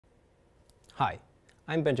Hi,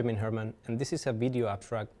 I'm Benjamin Herrmann, and this is a video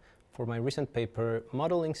abstract for my recent paper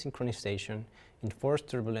Modeling Synchronization in Forced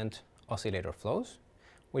Turbulent Oscillator Flows,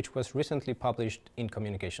 which was recently published in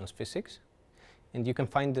Communications Physics, and you can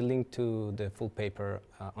find the link to the full paper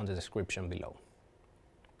on the description below.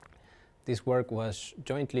 This work was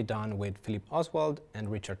jointly done with Philipp Oswald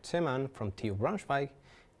and Richard Semaan from TU Braunschweig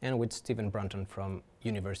and with Stephen Brunton from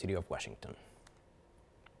University of Washington.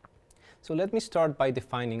 So let me start by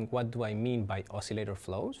defining what do I mean by oscillator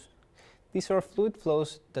flows. These are fluid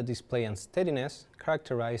flows that display unsteadiness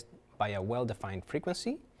characterized by a well-defined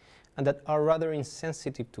frequency and that are rather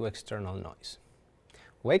insensitive to external noise.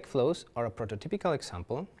 Wake flows are a prototypical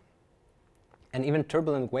example, and even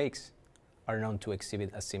turbulent wakes are known to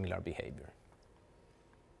exhibit a similar behavior.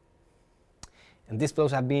 And these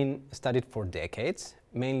flows have been studied for decades,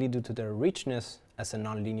 mainly due to their richness as a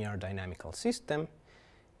nonlinear dynamical system,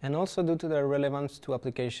 and also due to their relevance to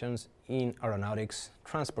applications in aeronautics,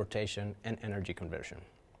 transportation, and energy conversion.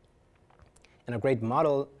 And a great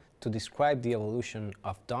model to describe the evolution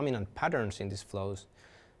of dominant patterns in these flows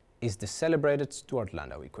is the celebrated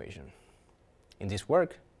Stuart-Landau equation. In this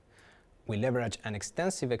work, we leverage an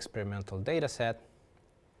extensive experimental data set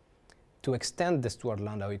to extend the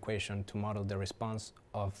Stuart-Landau equation to model the response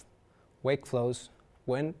of wake flows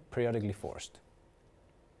when periodically forced.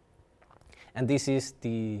 And this is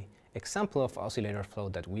the example of oscillator flow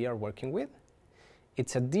that we are working with.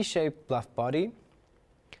 It's a D-shaped bluff body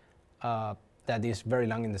that is very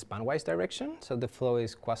long in the span-wise direction, so the flow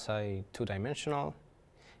is quasi two-dimensional,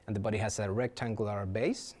 and the body has a rectangular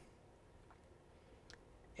base.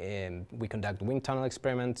 And we conduct wind tunnel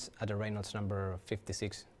experiments at a Reynolds number of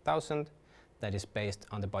 56,000 that is based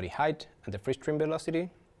on the body height and the free stream velocity.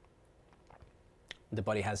 The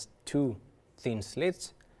body has two thin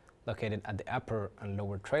slits located at the upper and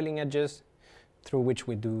lower trailing edges, through which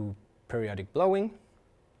we do periodic blowing.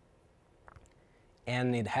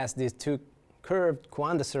 And it has these two curved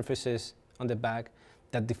Coanda surfaces on the back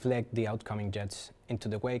that deflect the outcoming jets into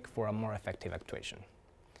the wake for a more effective actuation.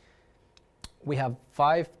 We have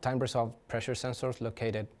 5 time-resolved pressure sensors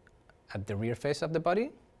located at the rear face of the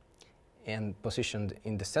body and positioned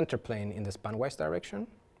in the center plane in the span-wise direction.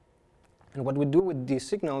 And what we do with these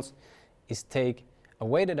signals is take a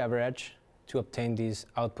weighted average to obtain this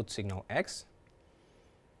output signal x.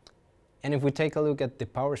 And if we take a look at the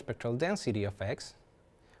power spectral density of x,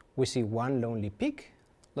 we see one lonely peak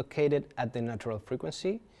located at the natural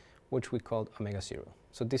frequency, which we called omega 0.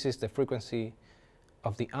 So this is the frequency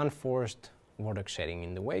of the unforced vortex shedding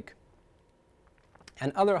in the wake.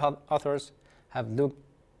 And other authors have looked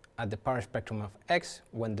at the power spectrum of x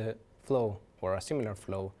when the flow, or a similar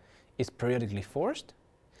flow, is periodically forced,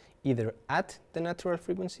 either at the natural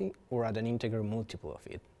frequency or at an integer multiple of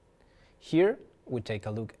it. Here we take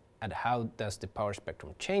a look at how does the power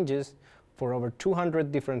spectrum changes for over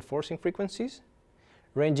 200 different forcing frequencies,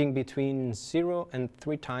 ranging between 0 and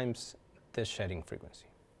 3 times the shedding frequency.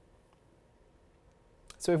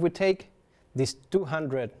 So if we take these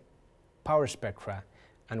 200 power spectra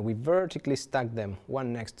and we vertically stack them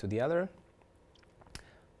one next to the other,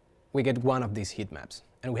 we get one of these heat maps.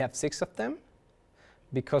 And we have 6 of them,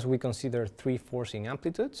 because we consider 3 forcing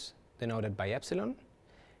amplitudes, denoted by epsilon,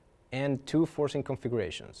 and 2 forcing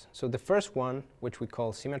configurations. So the first one, which we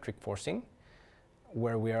call symmetric forcing,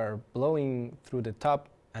 where we are blowing through the top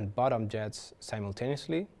and bottom jets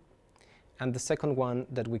simultaneously, and the second one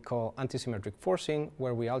that we call antisymmetric forcing,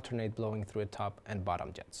 where we alternate blowing through the top and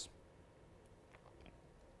bottom jets.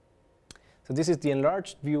 So this is the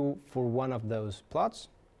enlarged view for one of those plots,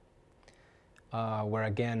 where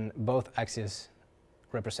again both axes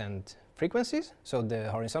represent frequencies. So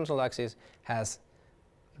the horizontal axis has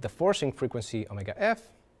the forcing frequency omega f,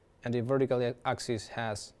 and the vertical axis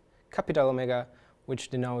has capital omega, which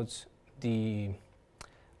denotes the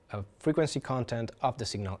frequency content of the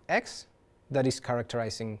signal x that is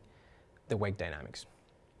characterizing the wake dynamics.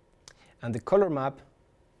 And the color map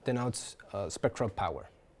denotes spectral power.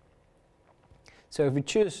 So if we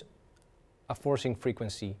choose a forcing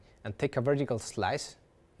frequency and take a vertical slice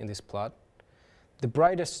in this plot, the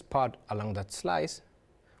brightest spot along that slice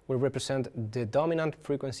will represent the dominant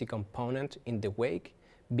frequency component in the wake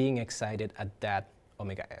being excited at that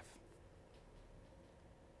omega f.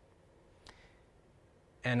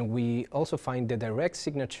 And we also find the direct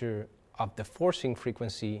signature of the forcing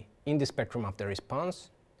frequency in the spectrum of the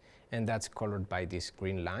response, and that's colored by this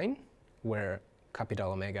green line, where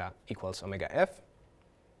capital omega equals omega f.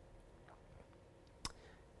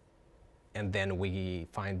 And then we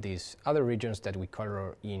find these other regions that we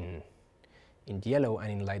color in yellow and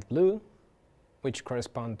in light blue, which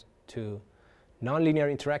correspond to nonlinear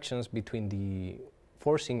interactions between the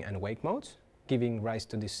forcing and wake modes, giving rise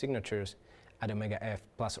to these signatures at omega f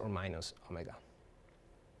plus or minus omega.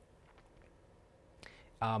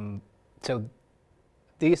 So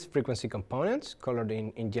these frequency components, colored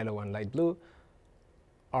in yellow and light blue,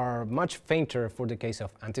 are much fainter for the case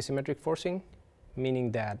of antisymmetric forcing,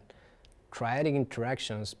 meaning that triadic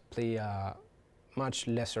interactions play a much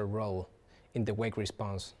lesser role in the wake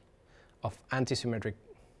response of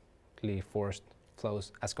antisymmetrically forced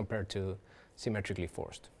flows as compared to symmetrically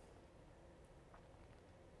forced.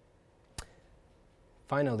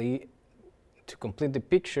 Finally, to complete the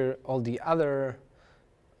picture, all the other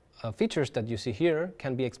features that you see here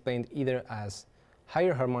can be explained either as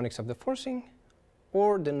higher harmonics of the forcing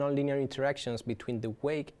or the nonlinear interactions between the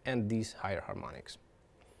wake and these higher harmonics.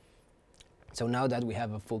 So now that we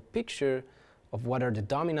have a full picture of what are the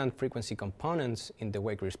dominant frequency components in the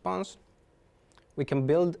wake response, we can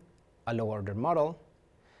build a low-order model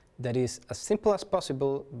that is as simple as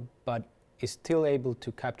possible, but is still able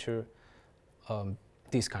to capture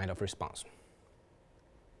this kind of response.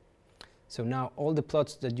 So now all the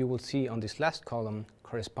plots that you will see on this last column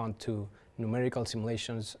correspond to numerical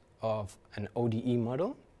simulations of an ODE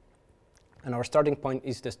model. And our starting point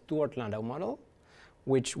is the Stuart-Landau model,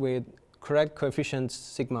 which with correct coefficients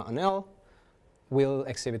sigma and L will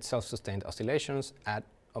exhibit self-sustained oscillations at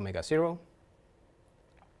omega 0.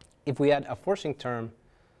 If we add a forcing term,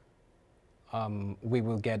 we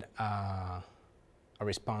will get a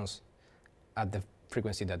response at the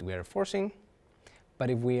frequency that we are forcing. But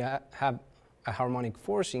if we have a harmonic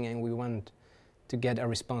forcing and we want to get a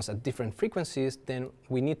response at different frequencies, then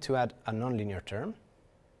we need to add a nonlinear term.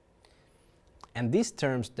 And these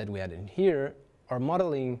terms that we add in here are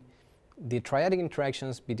modeling the triadic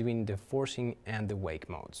interactions between the forcing and the wake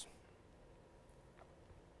modes.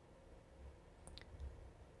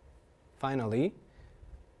 Finally,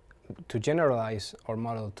 to generalize our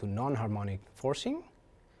model to non-harmonic forcing,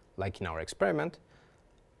 like in our experiment,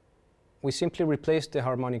 we simply replace the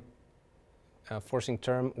harmonic forcing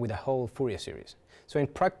term with a whole Fourier series. So in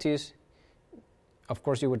practice, of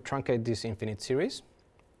course, you would truncate this infinite series,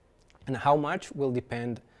 and how much will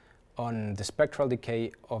depend on the spectral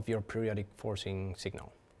decay of your periodic forcing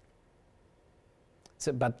signal.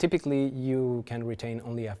 So, but typically, you can retain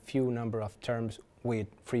only a few number of terms with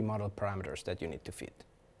free model parameters that you need to fit.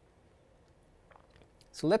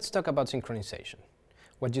 So let's talk about synchronization.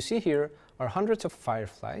 What you see here are hundreds of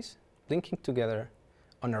fireflies blinking together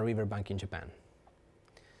on a riverbank in Japan.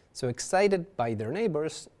 So excited by their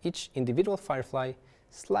neighbors, each individual firefly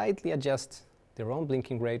slightly adjusts their own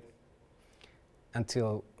blinking rate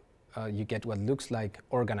until you get what looks like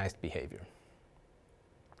organized behavior.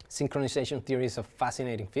 Synchronization theory is a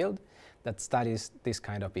fascinating field that studies this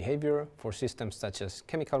kind of behavior for systems such as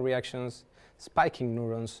chemical reactions, spiking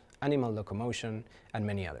neurons, animal locomotion, and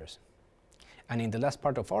many others. And in the last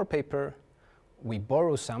part of our paper, we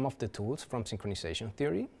borrow some of the tools from synchronization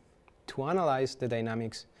theory to analyze the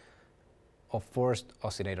dynamics of forced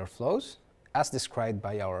oscillator flows as described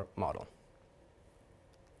by our model.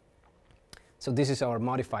 So this is our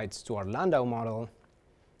modified Stuart-Landau model,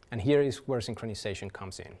 and here is where synchronization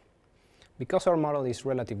comes in. Because our model is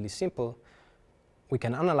relatively simple, we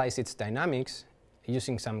can analyze its dynamics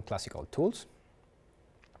using some classical tools.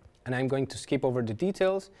 And I'm going to skip over the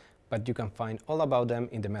details, but you can find all about them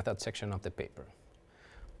in the method section of the paper.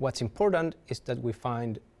 What's important is that we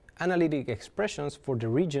find analytic expressions for the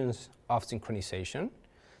regions of synchronization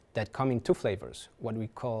that come in two flavors, what we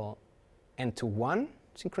call N-to-1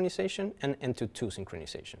 synchronization and N-to-2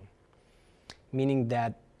 synchronization, meaning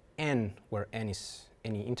that n, where n is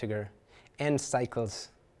any integer, n cycles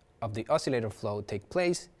of the oscillator flow take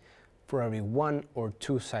place for every 1 or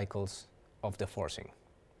 2 cycles of the forcing.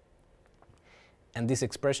 And these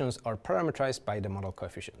expressions are parameterized by the model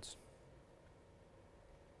coefficients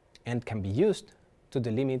and can be used to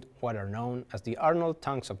delimit what are known as the Arnold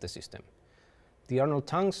tongues of the system. The Arnold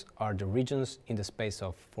tongues are the regions in the space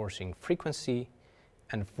of forcing frequency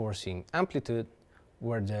and forcing amplitude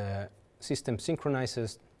where the system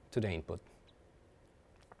synchronizes to the input.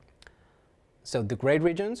 So the gray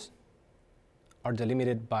regions are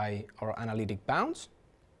delimited by our analytic bounds,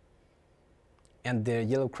 and the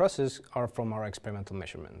yellow crosses are from our experimental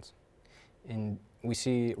measurements. And we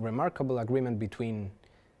see remarkable agreement between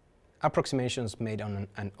approximations made on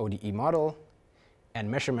an ODE model and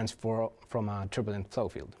measurements from a turbulent flow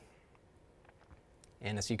field.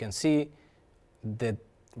 And as you can see, the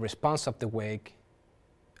response of the wake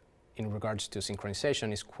in regards to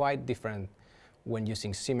synchronization is quite different when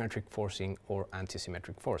using symmetric forcing or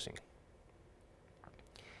antisymmetric forcing.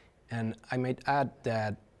 And I might add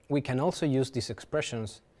that we can also use these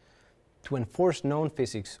expressions to enforce known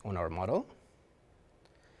physics on our model.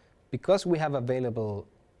 Because we have available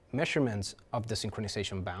measurements of the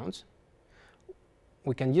synchronization bounds,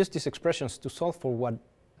 we can use these expressions to solve for what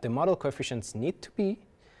the model coefficients need to be,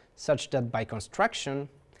 such that by construction,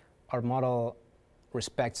 our model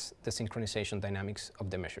respects the synchronization dynamics of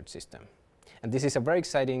the measured system. And this is a very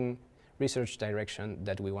exciting research direction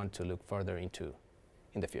that we want to look further into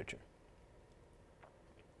in the future.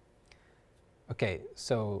 Okay,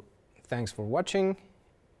 so thanks for watching.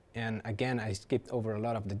 And again, I skipped over a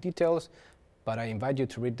lot of the details, but I invite you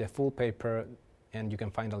to read the full paper, and you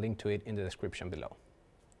can find a link to it in the description below.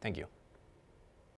 Thank you.